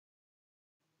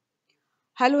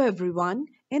Hello everyone.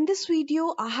 In this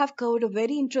video, I have covered a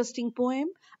very interesting poem,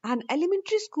 An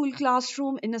Elementary School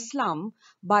Classroom in a Slum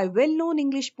by well-known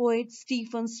English poet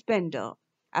Stephen Spender.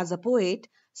 As a poet,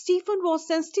 Stephen was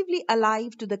sensitively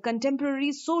alive to the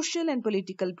contemporary social and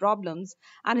political problems,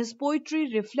 and his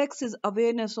poetry reflects his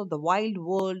awareness of the wild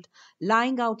world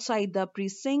lying outside the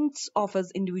precincts of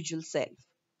his individual self.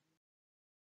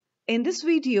 In this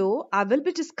video, I will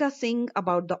be discussing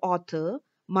about the author,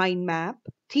 mind map,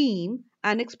 theme,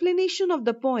 and explanation of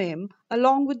the poem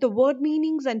along with the word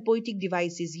meanings and poetic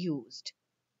devices used.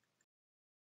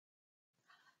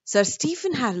 Sir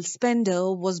Stephen Harold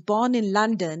Spender was born in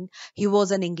London. He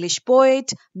was an English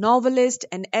poet, novelist,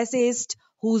 and essayist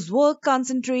whose work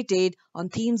concentrated on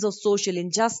themes of social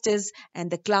injustice and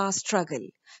the class struggle.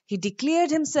 He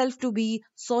declared himself to be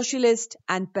socialist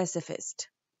and pacifist.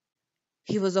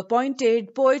 He was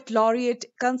appointed Poet Laureate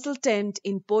Consultant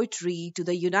in Poetry to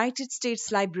the United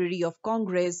States Library of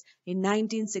Congress in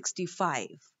 1965.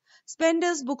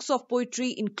 Spender's books of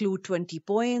poetry include 20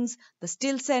 poems, The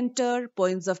Still Center,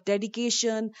 Poems of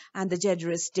Dedication, and The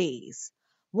Generous Days.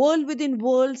 World Within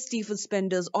World, Stephen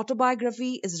Spender's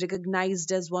autobiography is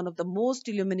recognized as one of the most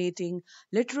illuminating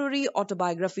literary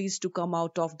autobiographies to come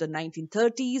out of the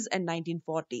 1930s and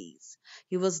 1940s.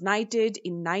 He was knighted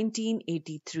in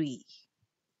 1983.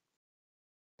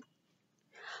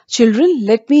 Children,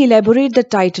 let me elaborate the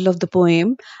title of the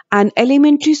poem, An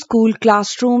Elementary School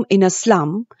Classroom in a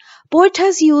Slum. Poet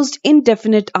has used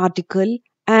indefinite article,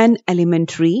 an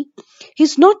elementary.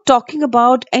 He's not talking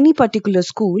about any particular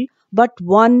school, but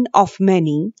one of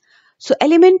many. So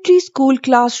elementary school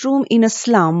classroom in a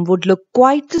slum would look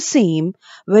quite the same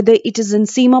whether it is in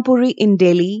Simapuri in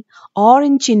Delhi or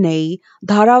in Chennai,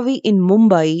 Dharavi in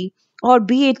Mumbai, or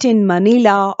be it in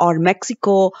Manila or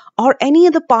Mexico or any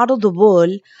other part of the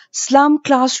world, slum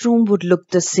classroom would look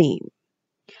the same.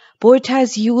 Poet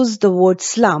has used the word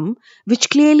slum, which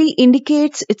clearly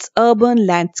indicates its urban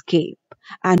landscape.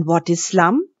 And what is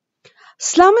slum?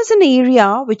 Slum is an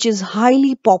area which is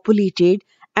highly populated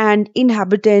and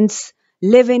inhabitants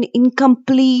live in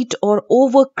incomplete or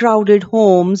overcrowded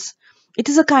homes. It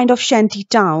is a kind of shanty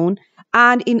town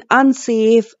and in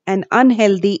unsafe and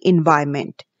unhealthy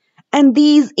environment. And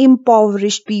these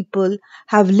impoverished people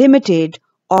have limited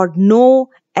or no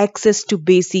access to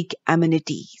basic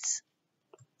amenities.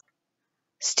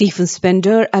 Stephen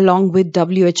Spender, along with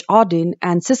W.H. Auden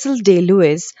and Cecil Day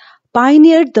Lewis,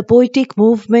 pioneered the poetic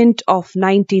movement of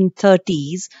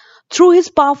 1930s. Through his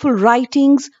powerful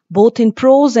writings, both in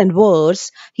prose and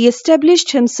verse, he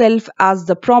established himself as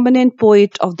the prominent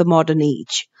poet of the modern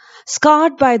age.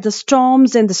 Scarred by the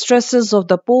storms and the stresses of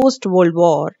the post-World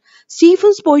War,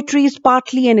 Stephen's poetry is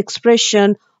partly an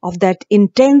expression of that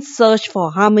intense search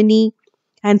for harmony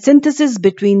and synthesis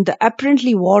between the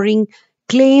apparently warring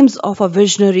claims of a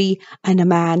visionary and a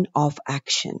man of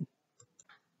action.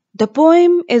 The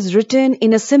poem is written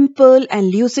in a simple and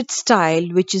lucid style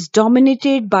which is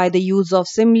dominated by the use of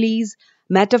similes,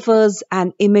 metaphors,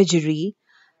 and imagery.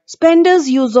 Spender's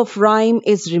use of rhyme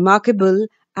is remarkable,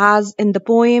 as in the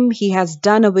poem he has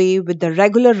done away with the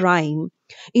regular rhyme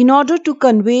in order to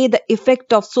convey the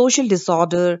effect of social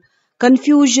disorder,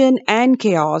 confusion, and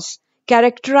chaos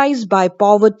characterized by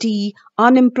poverty,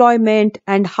 unemployment,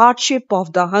 and hardship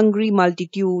of the hungry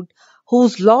multitude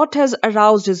whose lot has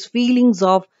aroused his feelings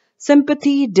of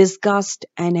sympathy, disgust,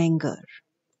 and anger.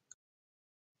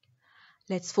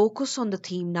 Let's focus on the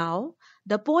theme now.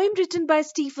 The poem written by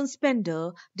Stephen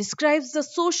Spender describes the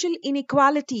social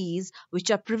inequalities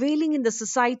which are prevailing in the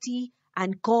society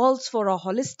and calls for a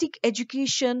holistic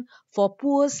education for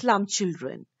poor slum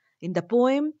children. In the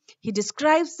poem, he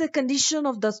describes the condition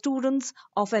of the students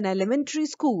of an elementary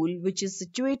school which is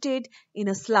situated in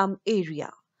a slum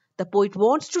area. The poet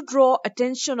wants to draw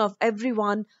attention of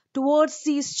everyone towards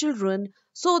these children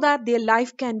so that their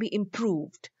life can be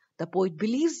improved. The poet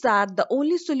believes that the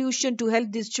only solution to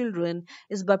help these children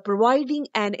is by providing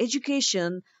an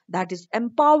education that is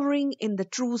empowering in the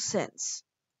true sense.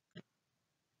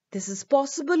 This is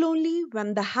possible only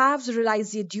when the haves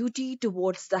realize their duty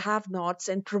towards the have-nots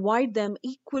and provide them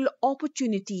equal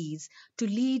opportunities to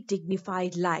lead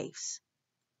dignified lives.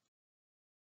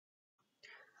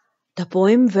 The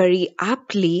poem very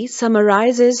aptly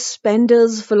summarizes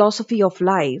Spender's philosophy of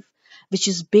life, which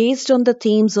is based on the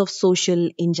themes of social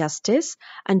injustice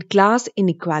and class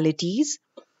inequalities.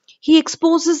 He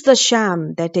exposes the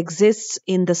sham that exists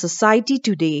in the society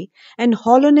today and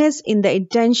hollowness in the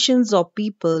intentions of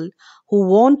people who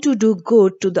want to do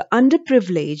good to the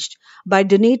underprivileged by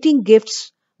donating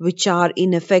gifts which are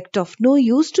in effect of no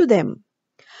use to them.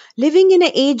 Living in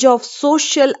an age of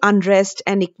social unrest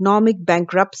and economic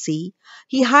bankruptcy,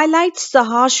 he highlights the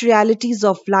harsh realities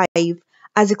of life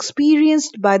as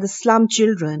experienced by the slum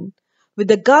children, with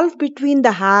the gulf between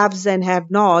the haves and have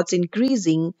nots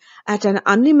increasing at an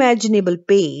unimaginable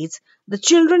pace. The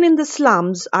children in the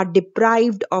slums are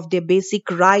deprived of their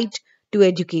basic right to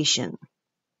education.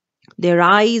 Their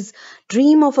eyes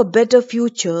dream of a better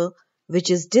future which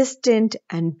is distant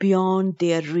and beyond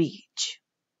their reach.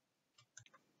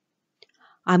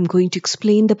 I'm going to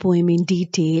explain the poem in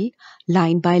detail,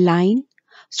 line by line.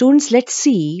 Students, let's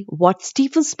see what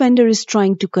Stephen Spender is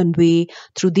trying to convey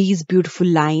through these beautiful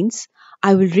lines.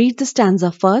 I will read the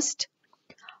stanza first.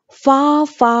 Far,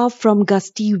 far from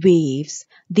gusty waves,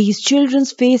 these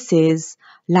children's faces,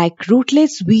 like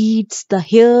rootless weeds, the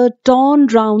hair torn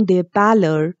round their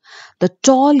pallor, the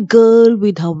tall girl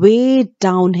with her weighed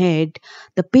down head,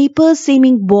 the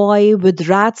paper-seeming boy with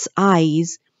rat's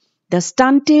eyes, the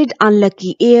stunted,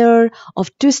 unlucky heir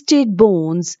of twisted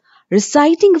bones,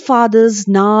 reciting father's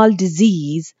gnarled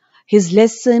disease, his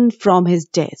lesson from his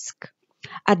desk.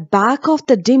 At back of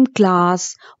the dim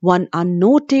class, one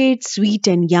unnoted, sweet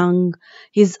and young,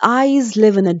 his eyes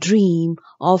live in a dream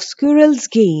of squirrel's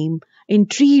game in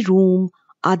tree room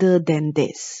other than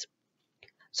this.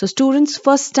 So students'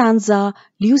 first stanza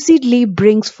lucidly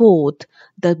brings forth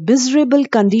the miserable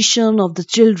condition of the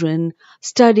children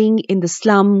studying in the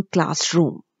slum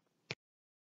classroom.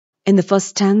 In the first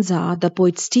stanza, the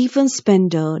poet Stephen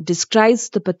Spender describes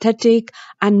the pathetic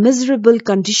and miserable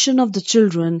condition of the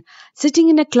children sitting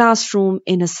in a classroom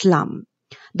in a slum.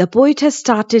 The poet has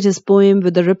started his poem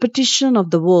with the repetition of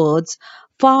the words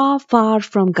far, far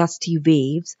from gusty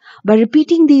waves. By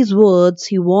repeating these words,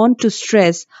 he wants to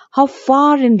stress how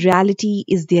far in reality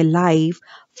is their life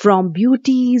from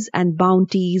beauties and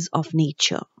bounties of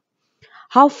nature.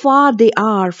 How far they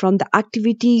are from the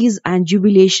activities and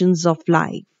jubilations of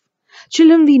life.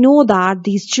 Children, we know that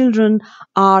these children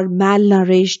are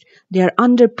malnourished, they are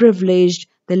underprivileged,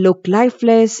 they look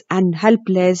lifeless and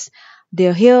helpless,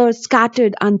 their hair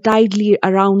scattered untidily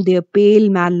around their pale,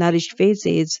 malnourished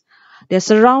faces. They are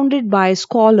surrounded by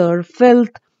squalor,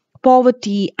 filth,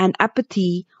 poverty, and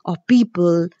apathy of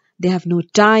people. They have no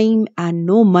time and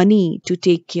no money to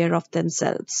take care of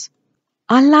themselves.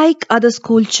 Unlike other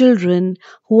school children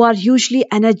who are usually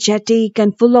energetic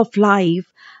and full of life,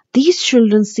 these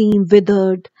children seem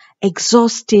withered,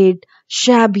 exhausted,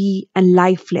 shabby, and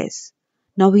lifeless.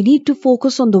 Now we need to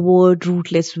focus on the word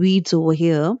rootless weeds over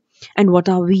here. And what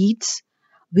are weeds?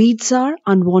 Weeds are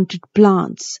unwanted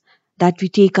plants that we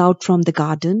take out from the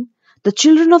garden. The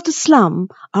children of the slum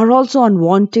are also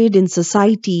unwanted in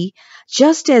society,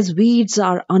 just as weeds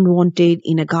are unwanted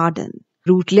in a garden.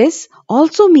 Rootless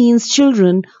also means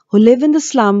children who live in the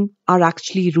slum are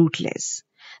actually rootless.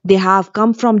 They have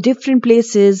come from different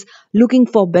places looking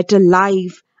for better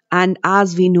life and,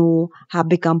 as we know, have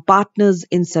become partners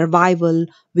in survival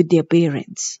with their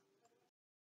parents.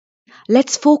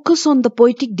 Let's focus on the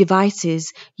poetic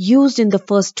devices used in the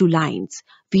first two lines.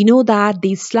 We know that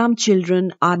these slum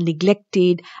children are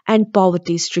neglected and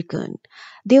poverty stricken.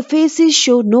 Their faces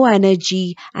show no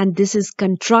energy, and this is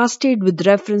contrasted with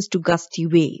reference to gusty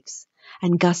waves.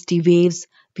 And gusty waves,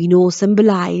 we know,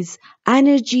 symbolize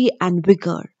energy and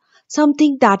vigor,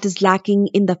 something that is lacking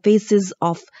in the faces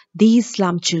of these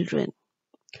slum children.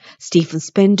 Stephen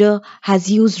Spender has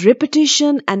used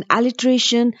repetition and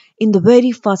alliteration in the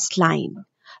very first line.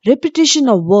 Repetition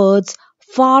of words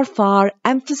far, far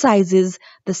emphasizes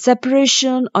the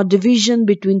separation or division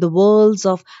between the worlds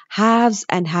of haves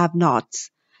and have-nots.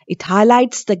 It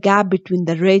highlights the gap between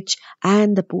the rich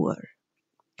and the poor.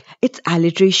 It's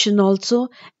alliteration also.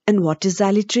 And what is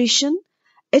alliteration?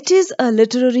 It is a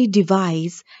literary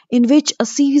device in which a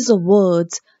series of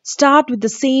words start with the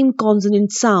same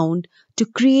consonant sound to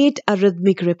create a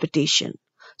rhythmic repetition.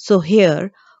 So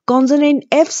here, consonant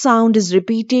F sound is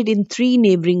repeated in three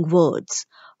neighboring words.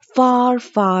 Far,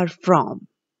 far from.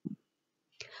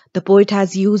 The poet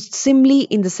has used simile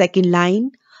in the second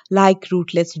line, like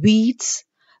rootless weeds,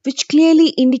 which clearly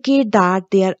indicate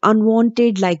that they are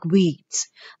unwanted like weeds.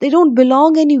 They don't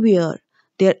belong anywhere.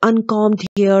 Their uncombed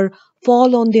hair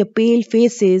fall on their pale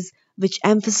faces, which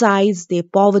emphasize their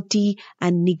poverty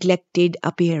and neglected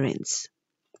appearance.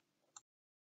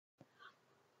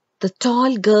 The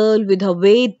tall girl with her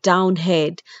weighed down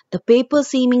head, the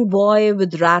paper-seeming boy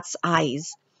with rat's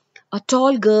eyes. A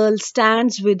tall girl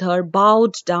stands with her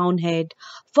bowed down head,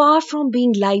 far from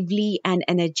being lively and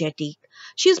energetic.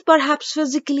 She is perhaps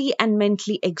physically and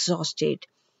mentally exhausted.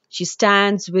 She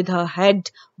stands with her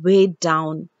head weighed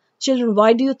down. Children,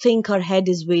 why do you think her head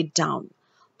is weighed down?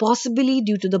 Possibly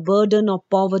due to the burden of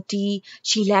poverty,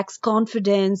 she lacks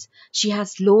confidence, she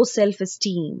has low self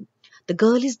esteem. The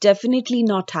girl is definitely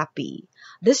not happy.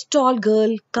 This tall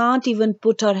girl can't even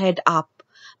put her head up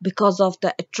because of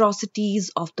the atrocities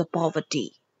of the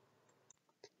poverty.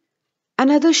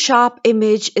 Another sharp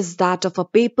image is that of a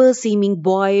paper seeming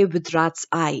boy with rat's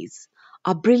eyes.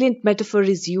 A brilliant metaphor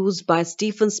is used by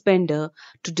Stephen Spender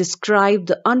to describe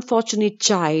the unfortunate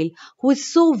child who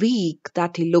is so weak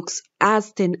that he looks as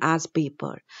thin as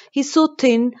paper. He's so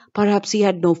thin, perhaps he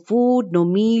had no food, no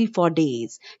meal for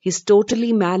days. He's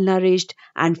totally malnourished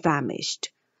and famished.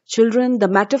 Children, the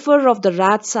metaphor of the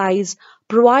rat's eyes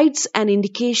provides an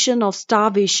indication of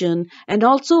starvation and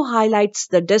also highlights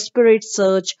the desperate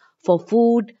search for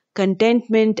food,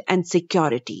 contentment, and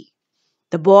security.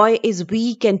 The boy is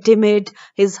weak and timid.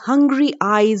 His hungry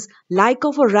eyes, like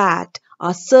of a rat,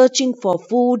 are searching for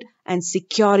food and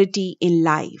security in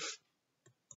life.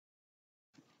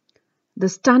 The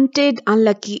stunted,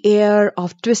 unlucky heir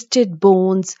of twisted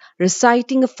bones,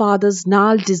 reciting a father's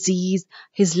gnarled disease,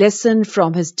 his lesson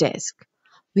from his desk.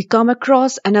 We come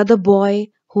across another boy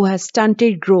who has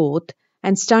stunted growth,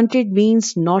 and stunted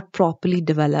means not properly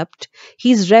developed.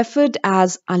 He is referred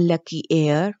as unlucky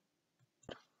heir.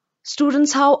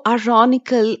 Students, how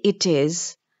ironical it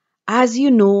is. As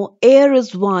you know, heir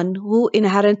is one who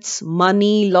inherits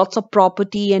money, lots of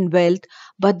property and wealth,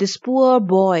 but this poor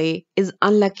boy is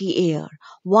unlucky heir.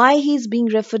 Why he is being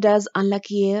referred as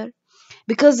unlucky heir?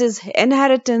 Because his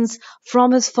inheritance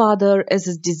from his father is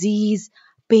his disease,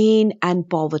 pain, and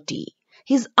poverty.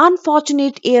 He's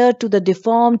unfortunate heir to the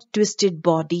deformed, twisted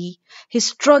body. He's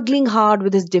struggling hard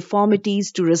with his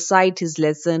deformities to recite his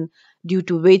lesson, due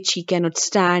to which he cannot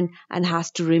stand and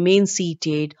has to remain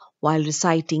seated while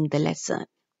reciting the lesson.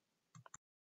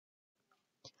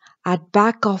 At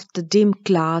back of the dim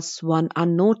class, one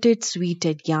unnoted sweet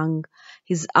and young,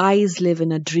 his eyes live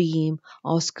in a dream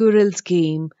or squirrel's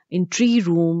game in tree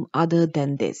room other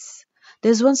than this.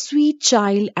 There's one sweet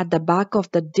child at the back of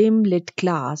the dim lit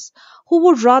class who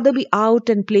would rather be out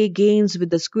and play games with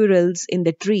the squirrels in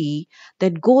the tree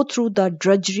than go through the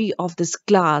drudgery of this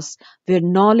class where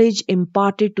knowledge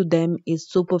imparted to them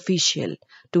is superficial,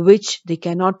 to which they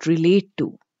cannot relate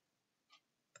to.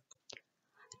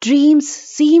 Dreams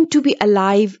seem to be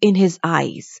alive in his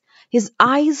eyes. His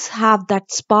eyes have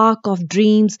that spark of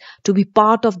dreams to be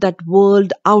part of that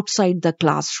world outside the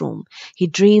classroom. He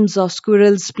dreams of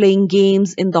squirrels playing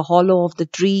games in the hollow of the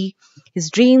tree.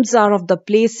 His dreams are of the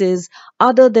places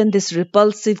other than this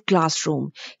repulsive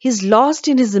classroom. He's lost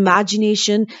in his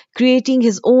imagination, creating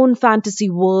his own fantasy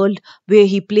world where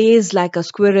he plays like a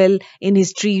squirrel in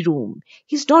his tree room.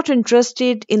 He's not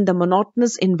interested in the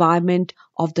monotonous environment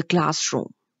of the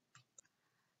classroom.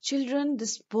 Children,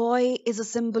 this boy is a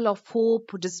symbol of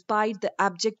hope who, despite the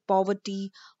abject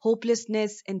poverty,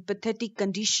 hopelessness, and pathetic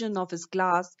condition of his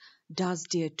class, does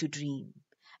dare to dream.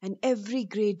 And every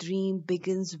great dream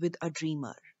begins with a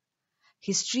dreamer.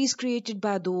 History is created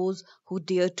by those who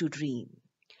dare to dream.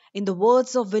 In the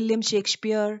words of William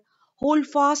Shakespeare, hold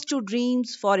fast to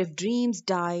dreams, for if dreams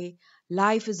die,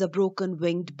 life is a broken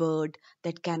winged bird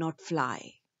that cannot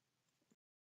fly.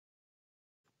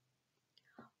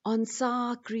 On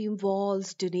sour cream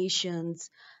walls,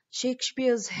 donations,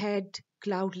 Shakespeare's head,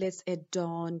 cloudless at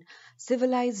dawn,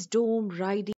 civilized dome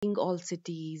riding all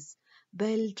cities,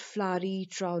 belt flowery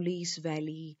trolleys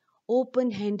valley,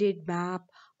 open-handed map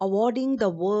awarding the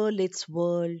world its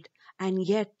world, and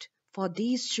yet for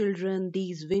these children,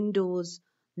 these windows,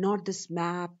 not this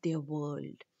map their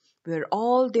world, where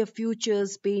all their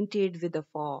futures painted with a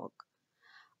fog.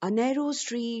 A narrow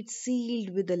street sealed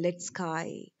with a lit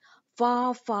sky,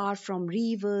 far, far from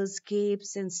rivers,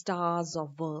 capes, and stars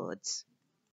of words.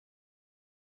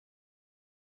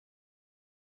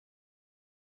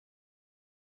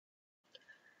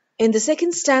 In the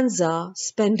second stanza,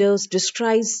 Spender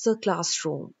describes the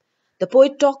classroom. The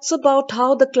poet talks about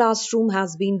how the classroom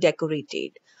has been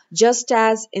decorated. Just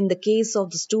as in the case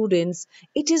of the students,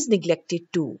 it is neglected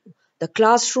too. The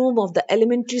classroom of the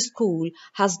elementary school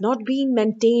has not been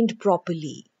maintained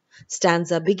properly.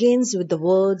 Stanza begins with the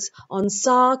words on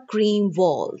sour cream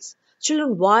walls.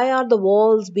 Children, why are the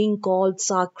walls being called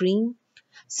sour cream?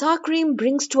 Sour cream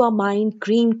brings to our mind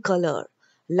cream color,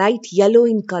 light yellow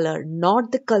in color,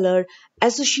 not the color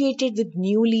associated with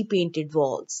newly painted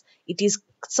walls. It is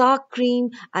sour cream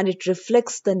and it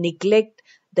reflects the neglect,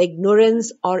 the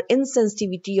ignorance or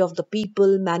insensitivity of the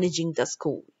people managing the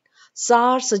school.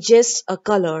 Sour suggests a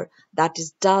color that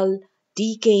is dull,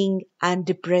 decaying, and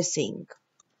depressing.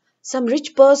 Some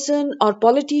rich person or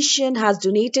politician has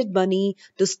donated money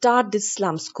to start this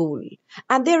slum school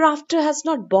and thereafter has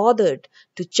not bothered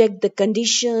to check the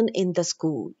condition in the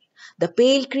school. The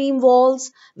pale cream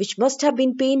walls, which must have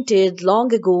been painted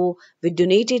long ago with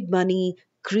donated money,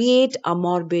 create a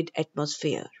morbid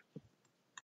atmosphere.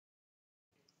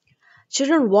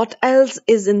 Children, what else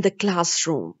is in the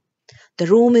classroom? The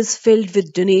room is filled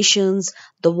with donations.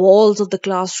 The walls of the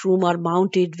classroom are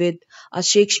mounted with a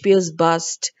Shakespeare's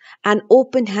bust, an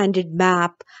open handed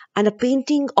map, and a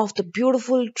painting of the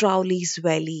beautiful Trowley's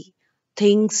Valley,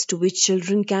 things to which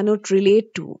children cannot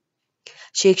relate to.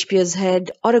 Shakespeare's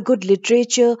head or a good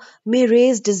literature may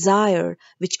raise desire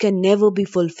which can never be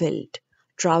fulfilled.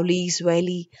 Trowley's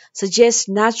Valley suggests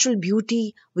natural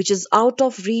beauty which is out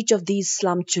of reach of these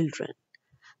slum children.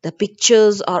 The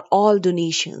pictures are all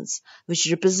donations, which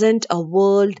represent a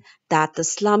world that the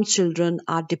slum children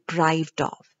are deprived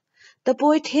of. The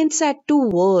poet hints at two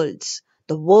worlds,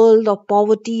 the world of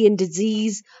poverty and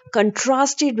disease,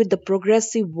 contrasted with the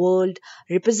progressive world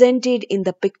represented in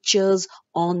the pictures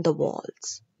on the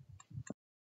walls.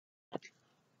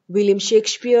 William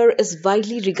Shakespeare is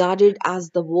widely regarded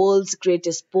as the world's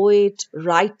greatest poet,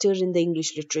 writer in the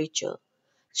English literature.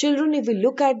 Children, if we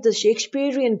look at the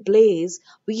Shakespearean plays,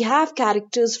 we have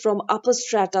characters from upper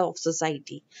strata of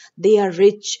society. They are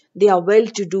rich, they are well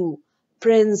to do,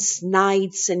 prince,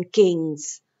 knights, and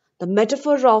kings. The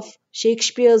metaphor of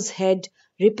Shakespeare's head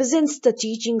represents the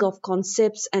teaching of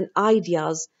concepts and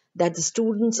ideas that the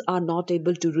students are not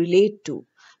able to relate to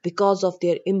because of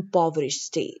their impoverished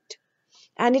state.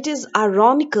 And it is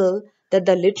ironical that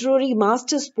the literary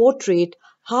master's portrait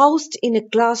housed in a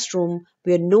classroom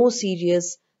where no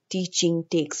serious teaching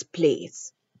takes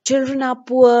place. Children are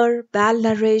poor,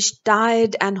 malnourished,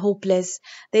 tired, and hopeless.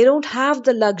 They don't have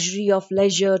the luxury of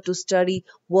leisure to study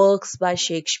works by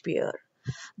Shakespeare.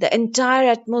 The entire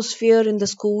atmosphere in the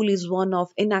school is one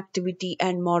of inactivity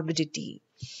and morbidity,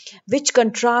 which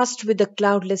contrast with the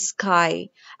cloudless sky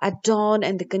at dawn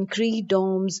and the concrete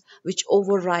domes which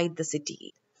override the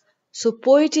city. So,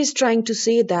 poet is trying to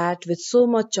say that with so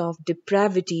much of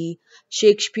depravity,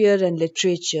 Shakespeare and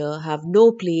literature have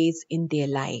no place in their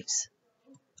lives.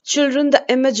 Children, the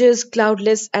images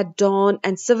cloudless at dawn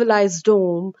and civilized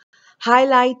dome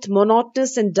highlight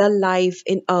monotonous and dull life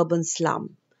in urban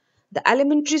slum. The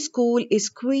elementary school is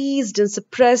squeezed and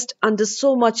suppressed under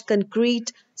so much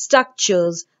concrete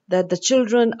structures that the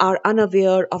children are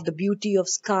unaware of the beauty of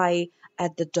sky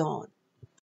at the dawn.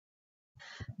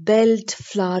 Belt,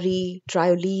 flowery,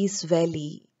 Triolis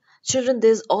Valley. Children,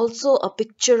 there's also a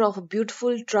picture of a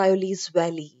beautiful Triolis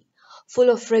Valley, full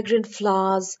of fragrant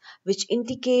flowers, which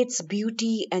indicates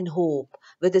beauty and hope,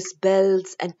 with its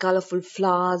bells and colorful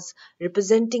flowers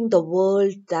representing the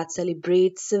world that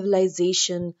celebrates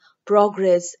civilization,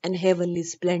 progress, and heavenly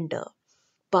splendor.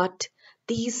 But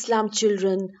these slum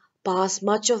children pass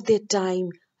much of their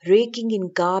time raking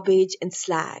in garbage and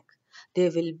slag. They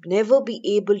will never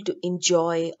be able to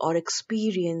enjoy or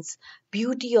experience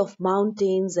beauty of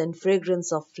mountains and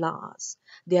fragrance of flowers.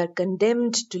 They are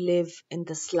condemned to live in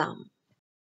the slum.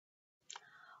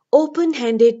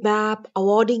 Open-handed map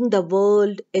awarding the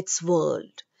world its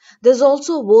world. There's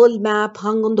also a world map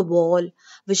hung on the wall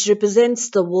which represents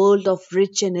the world of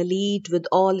rich and elite with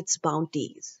all its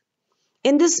bounties.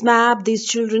 In this map, these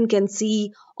children can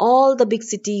see all the big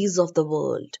cities of the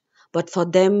world, but for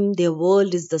them, their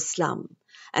world is the slum,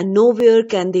 and nowhere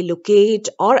can they locate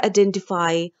or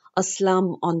identify a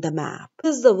slum on the map.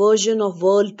 This is the version of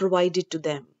world provided to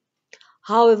them.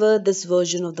 However, this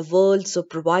version of the world so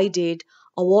provided,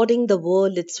 awarding the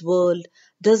world its world,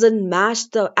 doesn't match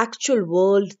the actual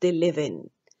world they live in.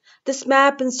 This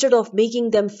map, instead of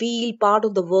making them feel part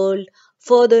of the world,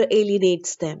 further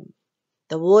alienates them.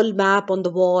 The world map on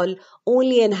the wall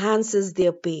only enhances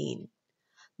their pain.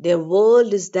 Their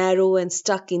world is narrow and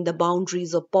stuck in the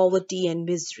boundaries of poverty and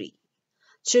misery.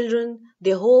 Children,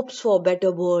 their hopes for a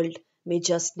better world may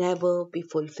just never be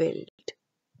fulfilled.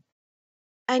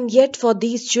 And yet, for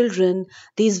these children,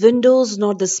 these windows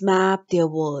nor this map their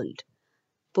world.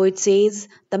 Poet says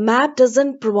the map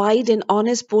doesn't provide an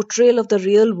honest portrayal of the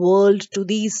real world to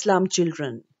these slum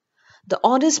children. The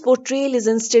honest portrayal is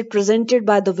instead presented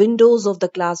by the windows of the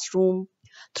classroom,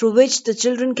 through which the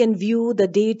children can view the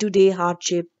day to day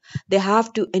hardship they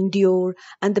have to endure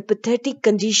and the pathetic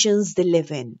conditions they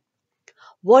live in.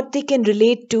 What they can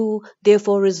relate to,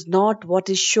 therefore, is not what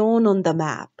is shown on the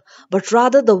map, but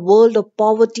rather the world of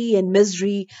poverty and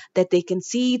misery that they can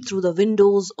see through the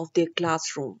windows of their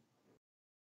classroom.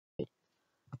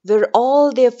 Were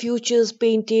all their futures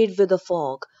painted with a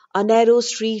fog, a narrow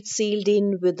street sealed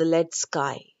in with a lead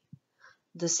sky.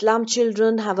 The slum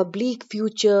children have a bleak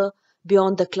future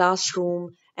beyond the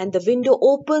classroom, and the window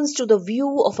opens to the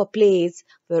view of a place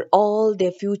where all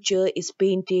their future is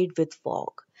painted with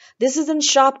fog. This is in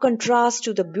sharp contrast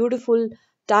to the beautiful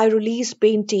Tyrolese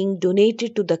painting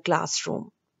donated to the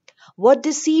classroom. What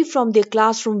they see from their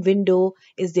classroom window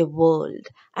is their world,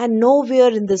 and nowhere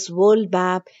in this world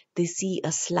map they see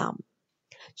a slum.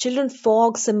 Children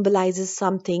fog symbolizes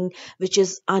something which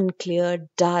is unclear,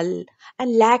 dull,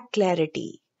 and lack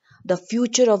clarity. The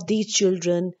future of these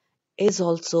children is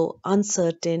also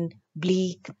uncertain,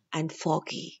 bleak, and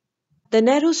foggy. The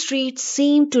narrow streets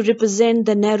seem to represent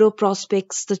the narrow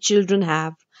prospects the children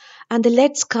have, and the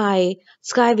lead sky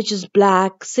which is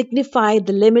black, signify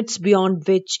the limits beyond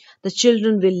which the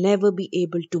children will never be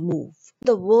able to move.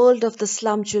 The world of the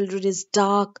slum children is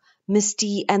dark,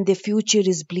 misty, and their future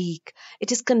is bleak.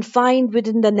 It is confined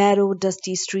within the narrow,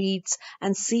 dusty streets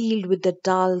and sealed with the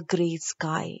dull grey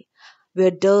sky,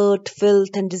 where dirt,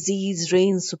 filth, and disease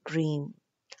reign supreme.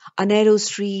 A narrow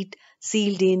street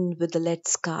sealed in with the lead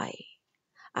sky.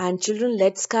 And children,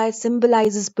 lead sky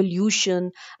symbolizes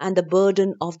pollution and the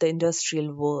burden of the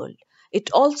industrial world.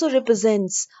 It also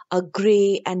represents a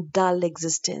grey and dull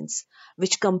existence,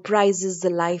 which comprises the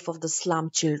life of the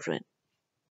slum children.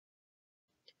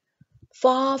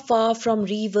 Far, far from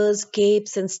rivers,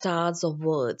 capes, and stars of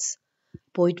words.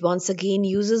 Poet once again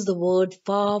uses the word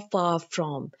far, far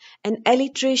from, an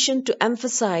alliteration to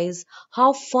emphasize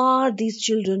how far these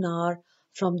children are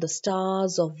from the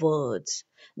stars of words.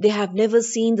 They have never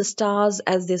seen the stars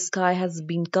as their sky has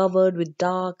been covered with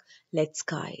dark, lead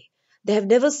sky. They have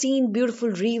never seen beautiful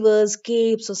rivers,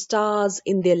 capes, or stars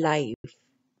in their life.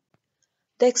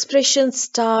 The expression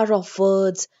star of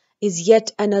words is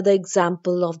yet another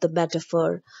example of the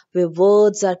metaphor where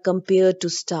words are compared to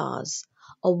stars.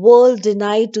 A world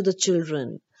denied to the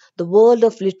children, the world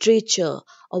of literature,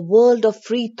 a world of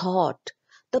free thought.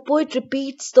 The poet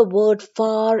repeats the word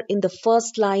far in the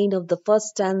first line of the first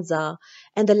stanza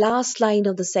and the last line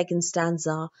of the second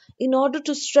stanza in order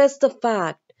to stress the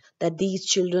fact that these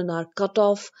children are cut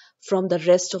off from the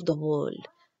rest of the world.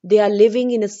 They are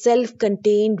living in a self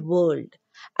contained world.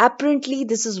 Apparently,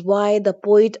 this is why the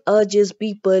poet urges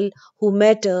people who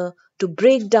matter to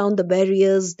break down the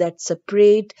barriers that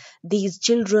separate these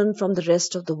children from the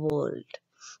rest of the world.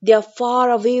 They are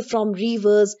far away from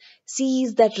rivers,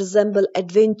 seas that resemble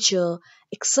adventure,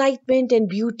 excitement, and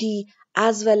beauty,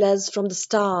 as well as from the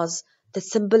stars that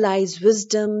symbolize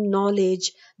wisdom,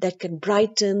 knowledge that can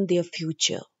brighten their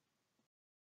future.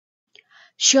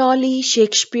 Surely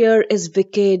Shakespeare is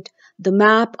wicked, the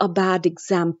map a bad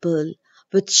example,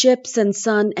 with ships and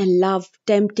sun and love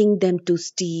tempting them to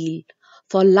steal,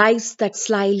 for lives that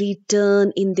slyly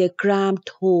turn in their cramped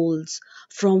holes,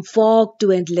 from fog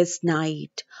to endless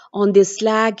night. On their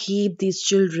slag heap these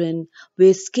children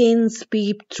wear skins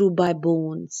peeped through by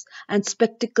bones, and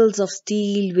spectacles of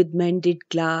steel with mended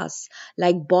glass,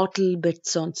 like bottle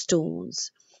bits on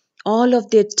stones. All of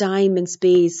their time and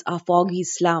space are foggy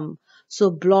slum, so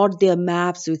blot their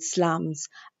maps with slums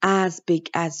as big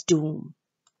as doom.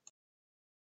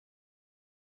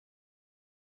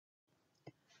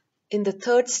 In the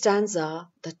third stanza,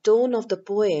 the tone of the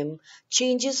poem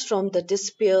changes from the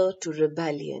despair to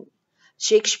rebellion.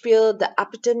 Shakespeare, the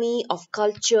epitome of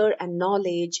culture and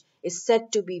knowledge, is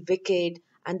said to be wicked,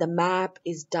 and the map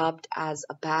is dubbed as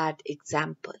a bad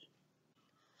example.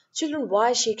 Children,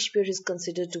 why Shakespeare is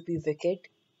considered to be wicked?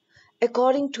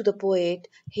 According to the poet,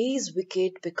 he is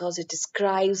wicked because it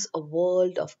describes a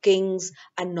world of kings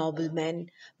and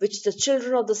noblemen which the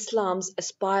children of the slums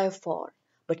aspire for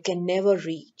but can never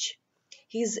reach.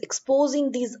 He is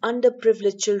exposing these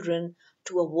underprivileged children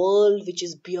to a world which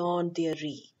is beyond their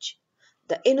reach.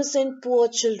 The innocent poor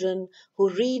children who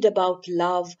read about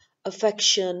love,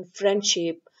 affection,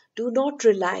 friendship do not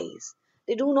realize,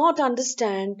 they do not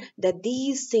understand that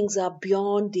these things are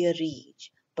beyond their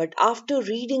reach. But after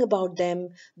reading about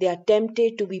them, they are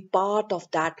tempted to be part of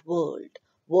that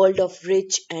world of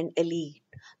rich and elite,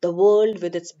 the world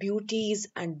with its beauties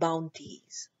and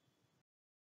bounties.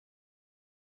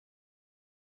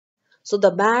 So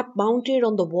the map mounted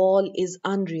on the wall is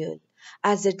unreal,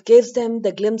 as it gives them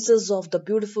the glimpses of the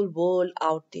beautiful world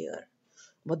out there.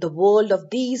 But the world of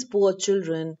these poor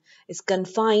children is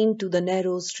confined to the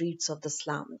narrow streets of the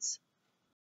slums.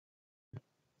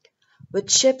 With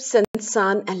ships and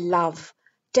sun and love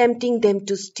tempting them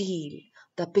to steal,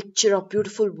 the picture of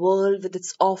beautiful world with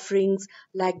its offerings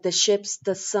like the ships,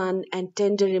 the sun, and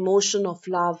tender emotion of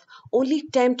love only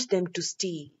tempt them to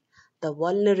steal. The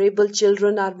vulnerable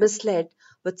children are misled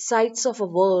with sights of a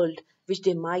world which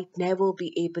they might never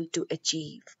be able to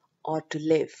achieve or to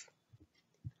live.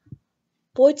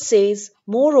 Poet says,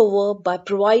 moreover, by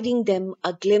providing them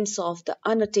a glimpse of the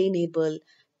unattainable,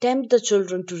 tempt the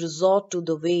children to resort to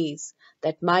the ways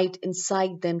that might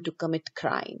incite them to commit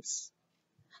crimes.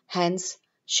 Hence,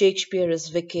 Shakespeare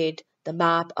is wicked, the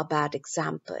map a bad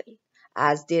example,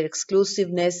 as their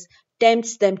exclusiveness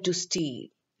tempts them to steal.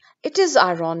 It is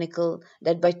ironical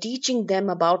that by teaching them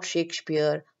about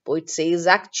Shakespeare, poet says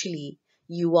actually,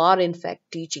 you are in fact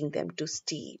teaching them to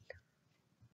steal.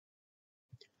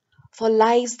 For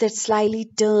lives that slyly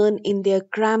turn in their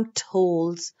cramped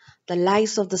holes, the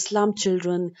lives of the slum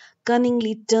children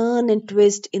cunningly turn and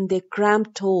twist in their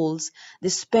cramped holes. They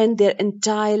spend their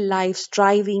entire life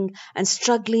striving and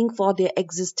struggling for their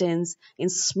existence in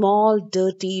small,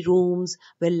 dirty rooms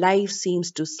where life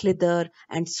seems to slither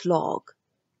and slog.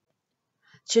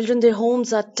 Children, their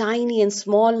homes are tiny and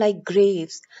small like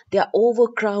graves. They are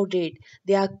overcrowded.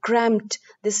 They are cramped.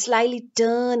 They slyly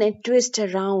turn and twist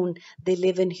around. They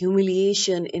live in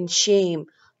humiliation, in shame.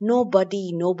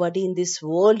 Nobody in this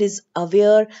world is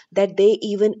aware that they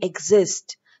even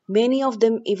exist. Many of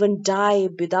them even die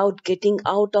without getting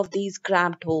out of these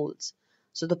cramped holes.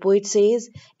 So the poet says,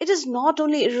 it is not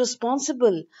only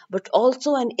irresponsible but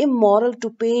also an immoral to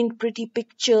paint pretty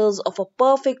pictures of a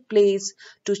perfect place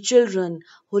to children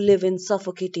who live in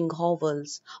suffocating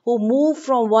hovels, who move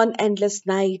from one endless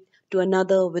night to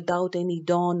another without any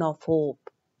dawn of hope.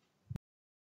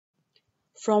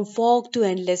 From fog to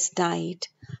endless night.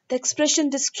 The expression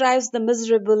describes the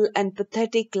miserable and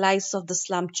pathetic lives of the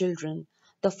slum children.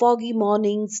 The foggy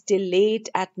mornings till late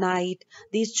at night,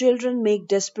 these children make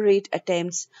desperate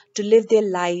attempts to live their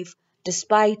life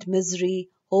despite misery,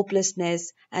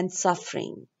 hopelessness, and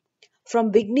suffering. From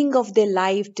beginning of their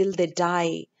life till they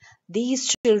die,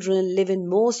 these children live in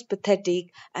most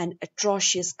pathetic and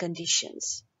atrocious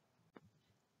conditions.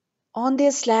 On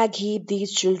their slag heap,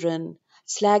 these children,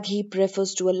 slag heap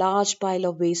refers to a large pile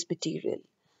of waste material.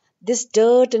 This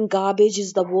dirt and garbage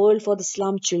is the world for the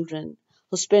slum children,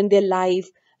 who spend their life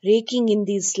raking in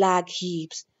these slag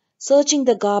heaps, searching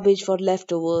the garbage for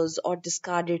leftovers or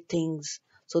discarded things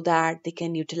so that they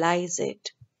can utilize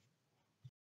it.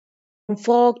 From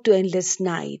fog to endless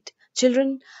night.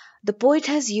 Children, the poet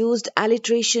has used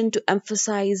alliteration to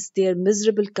emphasize their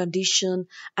miserable condition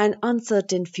and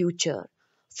uncertain future.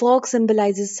 Fog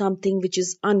symbolizes something which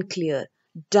is unclear,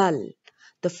 dull.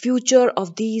 The future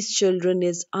of these children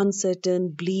is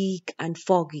uncertain, bleak, and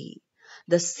foggy.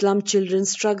 The slum children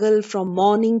struggle from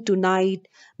morning to night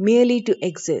merely to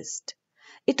exist.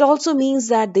 It also means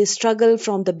that they struggle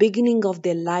from the beginning of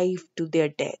their life to their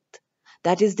death.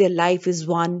 That is, their life is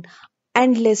one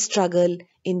endless struggle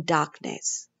in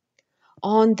darkness.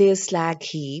 On their slag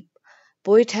heap,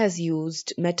 poet has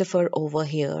used metaphor over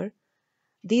here.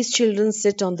 These children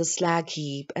sit on the slag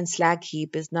heap, and slag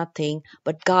heap is nothing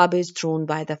but garbage thrown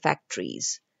by the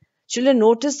factories. Children,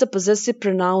 notice the possessive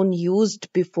pronoun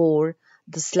used before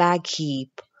the slag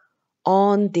heap,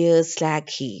 on their slag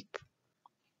heap.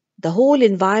 The whole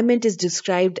environment is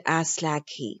described as slag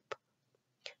heap.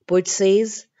 Poet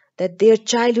says that their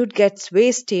childhood gets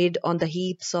wasted on the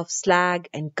heaps of slag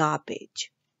and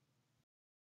garbage.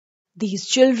 These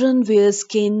children wear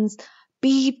skins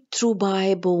peeped through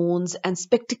by bones and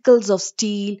spectacles of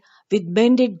steel with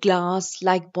bended glass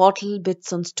like bottle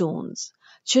bits on stones.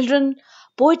 Children,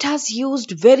 poet has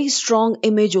used very strong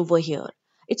image over here.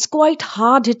 It's quite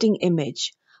hard hitting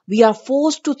image. We are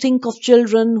forced to think of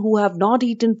children who have not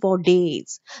eaten for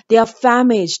days. They are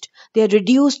famished. They are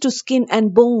reduced to skin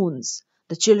and bones.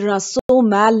 The children are so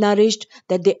malnourished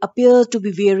that they appear to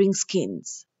be wearing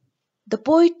skins. The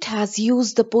poet has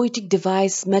used the poetic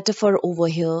device metaphor over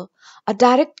here. A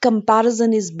direct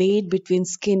comparison is made between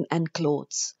skin and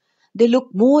clothes. They look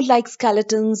more like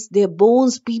skeletons, their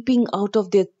bones peeping out of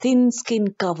their thin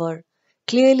skin cover.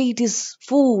 Clearly, it is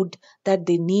food that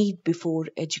they need before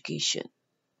education.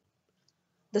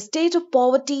 The state of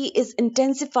poverty is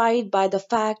intensified by the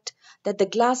fact that the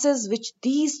glasses which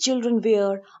these children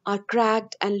wear are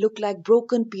cracked and look like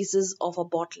broken pieces of a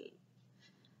bottle.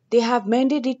 They have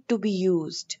mended it to be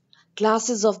used.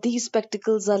 Glasses of these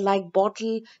spectacles are like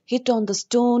bottle hit on the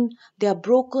stone, they are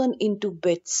broken into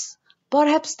bits.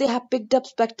 Perhaps they have picked up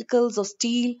spectacles of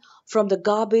steel from the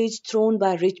garbage thrown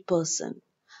by a rich person.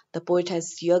 The poet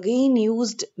has again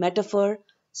used metaphor,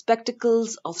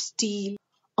 spectacles of steel.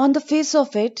 On the face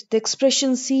of it, the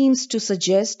expression seems to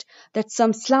suggest that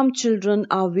some slum children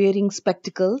are wearing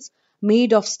spectacles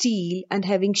made of steel and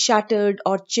having shattered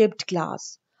or chipped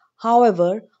glass.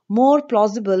 However, more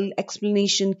plausible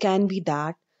explanation can be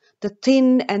that the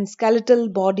thin and skeletal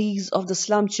bodies of the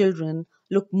slum children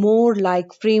look more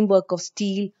like framework of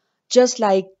steel, just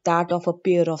like that of a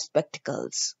pair of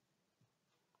spectacles.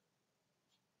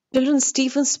 Children,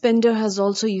 Stephen Spender has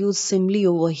also used simile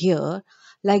over here,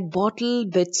 like bottle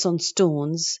bits on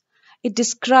stones. It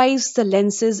describes the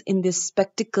lenses in these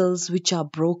spectacles which are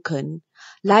broken.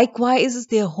 Likewise,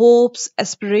 their hopes,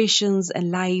 aspirations,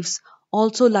 and lives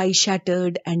also lie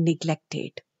shattered and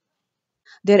neglected.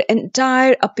 Their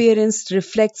entire appearance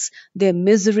reflects their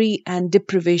misery and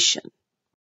deprivation.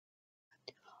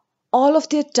 All of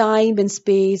their time and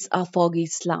space are foggy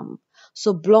slum,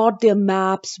 so blot their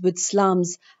maps with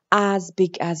slums as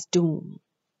big as doom.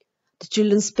 The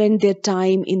children spend their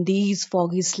time in these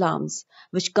foggy slums,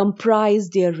 which comprise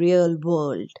their real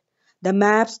world. The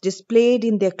maps displayed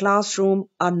in their classroom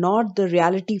are not the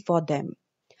reality for them.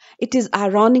 It is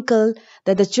ironical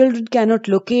that the children cannot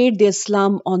locate their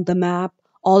slum on the map,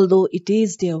 although it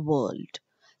is their world.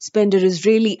 Spender is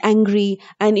really angry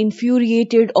and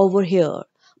infuriated over here,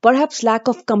 perhaps lack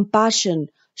of compassion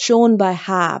shown by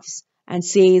haves, and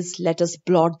says, let us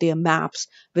blot their maps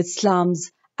with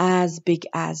slums as big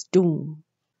as doom.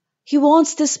 He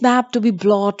wants this map to be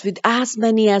blotted with as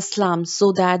many as slums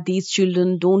so that these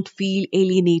children don't feel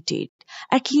alienated.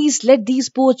 At least let these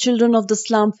poor children of the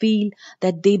slum feel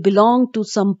that they belong to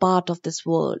some part of this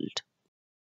world.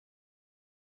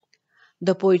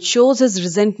 The poet shows his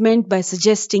resentment by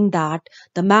suggesting that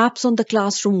the maps on the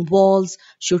classroom walls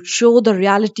should show the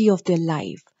reality of their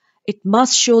life. It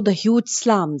must show the huge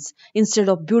slums instead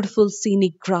of beautiful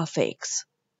scenic graphics.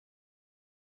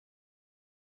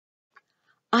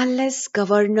 Unless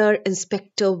governor,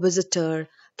 inspector, visitor,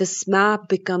 this map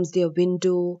becomes their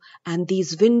window, and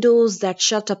these windows that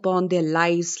shut upon their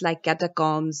lives like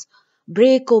catacombs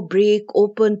break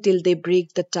open till they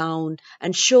break the town,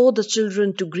 and show the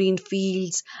children to green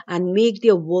fields, and make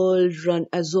their world run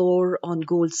azure on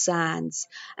gold sands,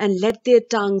 and let their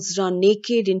tongues run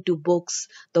naked into books,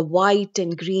 the white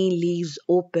and green leaves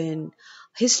open.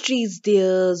 History is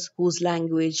theirs, whose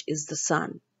language is the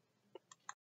sun.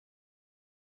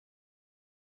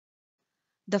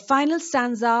 The final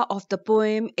stanza of the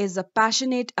poem is a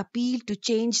passionate appeal to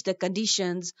change the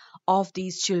conditions of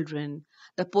these children.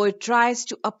 The poet tries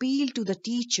to appeal to the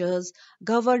teachers,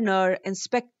 governor,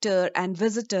 inspector, and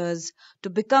visitors to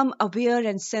become aware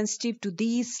and sensitive to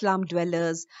these slum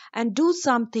dwellers and do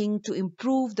something to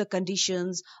improve the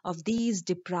conditions of these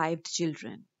deprived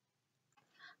children.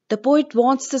 The poet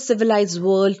wants the civilized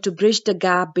world to bridge the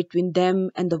gap between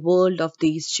them and the world of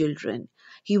these children.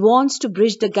 He wants to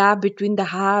bridge the gap between the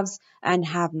haves and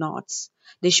have nots.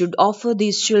 They should offer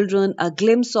these children a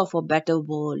glimpse of a better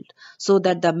world so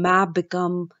that the map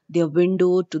become their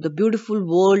window to the beautiful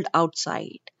world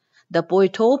outside. The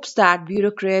poet hopes that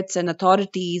bureaucrats and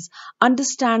authorities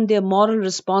understand their moral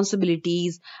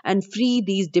responsibilities and free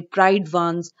these deprived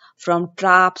ones from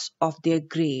traps of their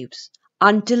graves.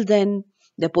 Until then,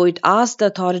 the poet asks the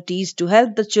authorities to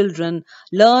help the children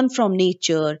learn from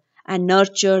nature and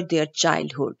nurture their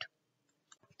childhood.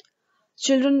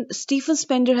 Children, Stephen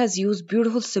Spender has used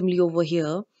beautiful simile over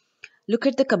here. Look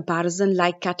at the comparison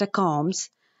like catacombs.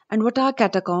 And what are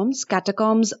catacombs?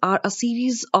 Catacombs are a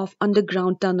series of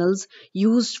underground tunnels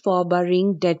used for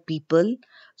burying dead people.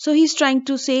 So he's trying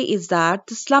to say is that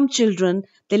the slum children,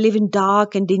 they live in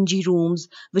dark and dingy rooms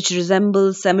which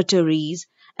resemble cemeteries,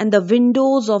 and the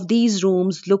windows of these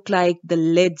rooms look like the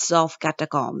lids of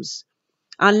catacombs.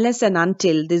 Unless and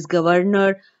until this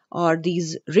governor or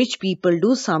these rich people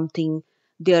do something,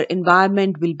 their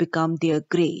environment will become their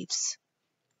graves.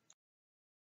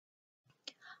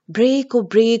 Break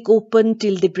open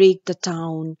till they break the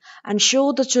town, and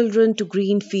show the children to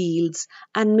green fields,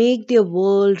 and make their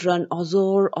world run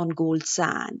azure on gold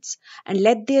sands, and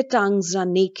let their tongues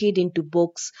run naked into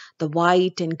books, the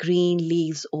white and green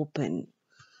leaves open.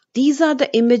 These are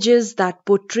the images that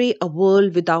portray a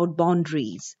world without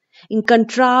boundaries, in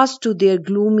contrast to their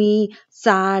gloomy,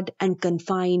 sad, and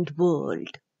confined world.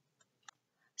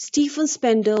 Stephen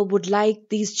Spender would like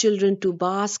these children to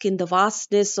bask in the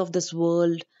vastness of this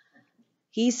world.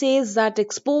 He says that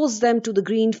expose them to the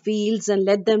green fields and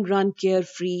let them run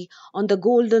carefree on the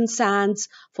golden sands,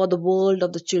 for the world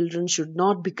of the children should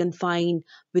not be confined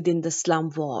within the slum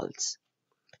walls.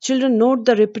 Children, note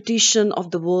the repetition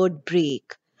of the word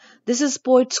break. This is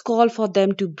poet's call for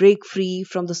them to break free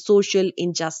from the social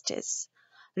injustice.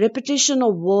 Repetition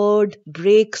of word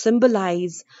break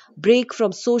symbolize break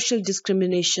from social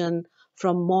discrimination,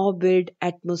 from morbid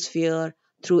atmosphere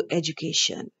through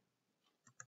education.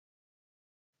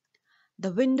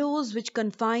 The windows which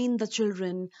confine the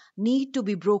children need to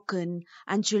be broken,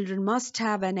 and children must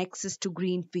have an access to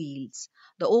green fields,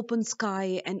 the open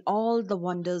sky, and all the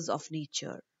wonders of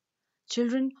nature.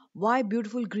 Children, why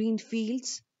beautiful green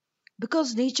fields?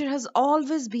 Because nature has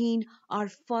always been our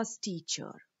first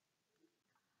teacher.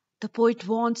 The poet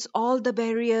wants all the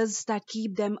barriers that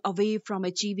keep them away from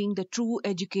achieving the true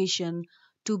education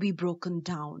to be broken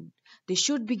down. They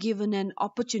should be given an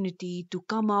opportunity to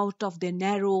come out of their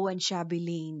narrow and shabby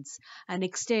lanes and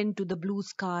extend to the blue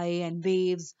sky and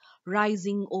waves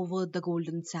rising over the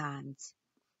golden sands.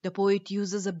 The poet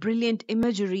uses a brilliant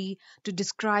imagery to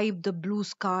describe the blue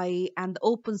sky and the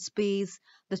open space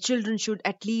the children should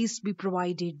at least be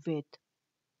provided with.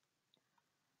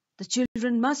 The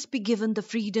children must be given the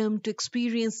freedom to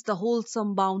experience the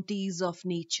wholesome bounties of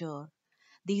nature.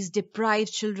 These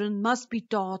deprived children must be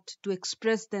taught to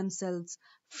express themselves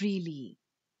freely.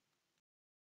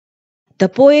 The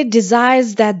poet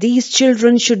desires that these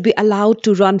children should be allowed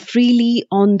to run freely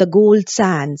on the gold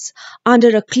sands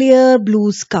under a clear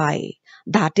blue sky.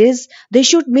 That is, they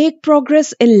should make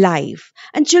progress in life.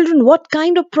 And children, what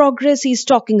kind of progress he is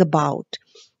talking about?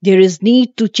 There is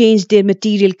need to change their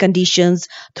material conditions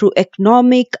through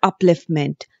economic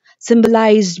upliftment,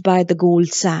 symbolized by the gold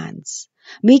sands,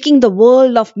 making the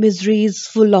world of miseries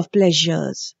full of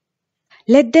pleasures.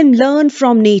 Let them learn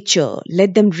from nature.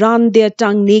 Let them run their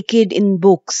tongue naked in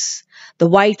books. The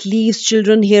white leaves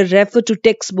children here refer to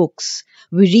textbooks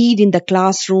we read in the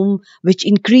classroom which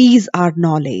increase our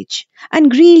knowledge. And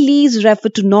green leaves refer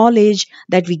to knowledge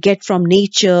that we get from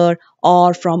nature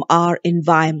or from our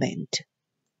environment.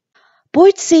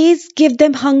 Poet says, give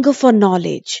them hunger for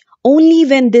knowledge. Only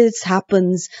when this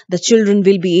happens, the children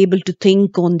will be able to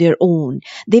think on their own.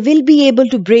 They will be able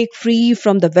to break free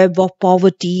from the web of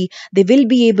poverty. They will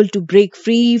be able to break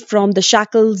free from the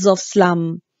shackles of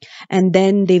slum. And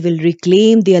then they will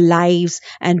reclaim their lives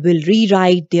and will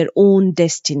rewrite their own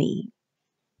destiny.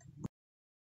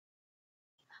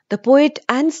 The poet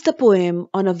ends the poem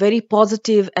on a very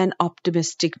positive and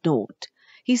optimistic note.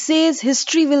 He says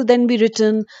history will then be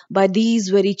written by these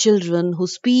very children who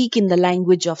speak in the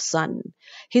language of sun.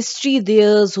 History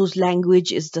theirs whose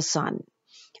language is the sun.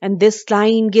 And this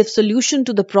line gives solution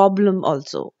to the problem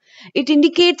also. It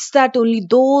indicates that only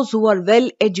those who are well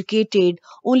educated,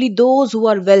 only those who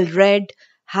are well read,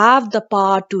 have the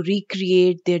power to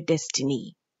recreate their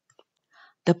destiny.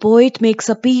 The poet makes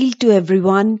appeal to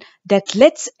everyone that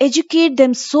let's educate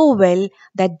them so well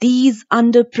that these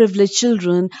underprivileged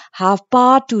children have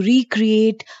power to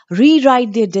recreate,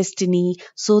 rewrite their destiny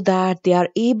so that they are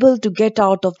able to get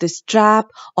out of this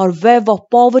trap or web of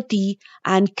poverty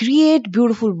and create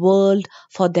beautiful world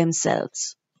for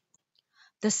themselves.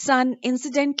 The sun,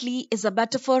 incidentally, is a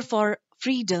metaphor for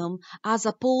freedom as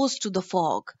opposed to the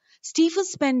fog. Stephen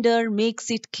Spender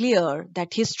makes it clear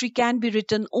that history can be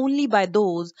written only by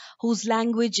those whose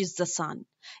language is the sun.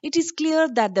 It is clear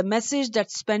that the message that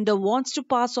Spender wants to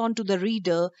pass on to the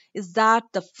reader is that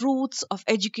the fruits of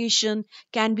education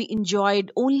can be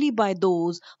enjoyed only by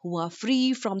those who are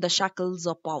free from the shackles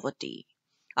of poverty.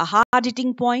 A hard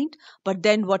hitting point, but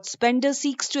then what Spender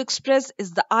seeks to express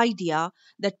is the idea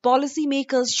that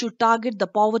policymakers should target the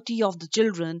poverty of the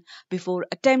children before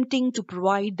attempting to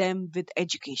provide them with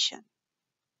education.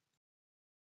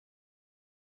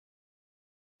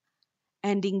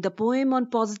 Ending the poem on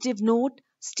positive note,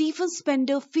 Stephen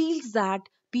Spender feels that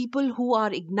people who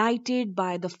are ignited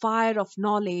by the fire of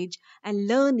knowledge and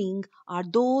learning are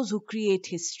those who create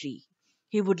history.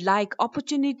 He would like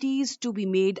opportunities to be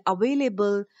made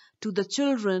available to the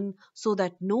children so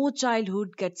that no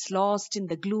childhood gets lost in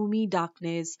the gloomy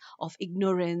darkness of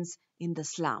ignorance in the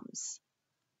slums.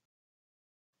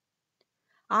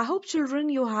 I hope, children,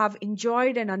 you have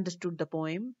enjoyed and understood the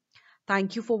poem.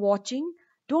 Thank you for watching.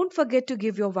 Don't forget to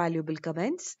give your valuable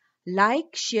comments.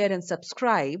 Like, share, and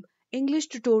subscribe English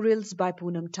Tutorials by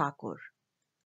Poonam Thakur.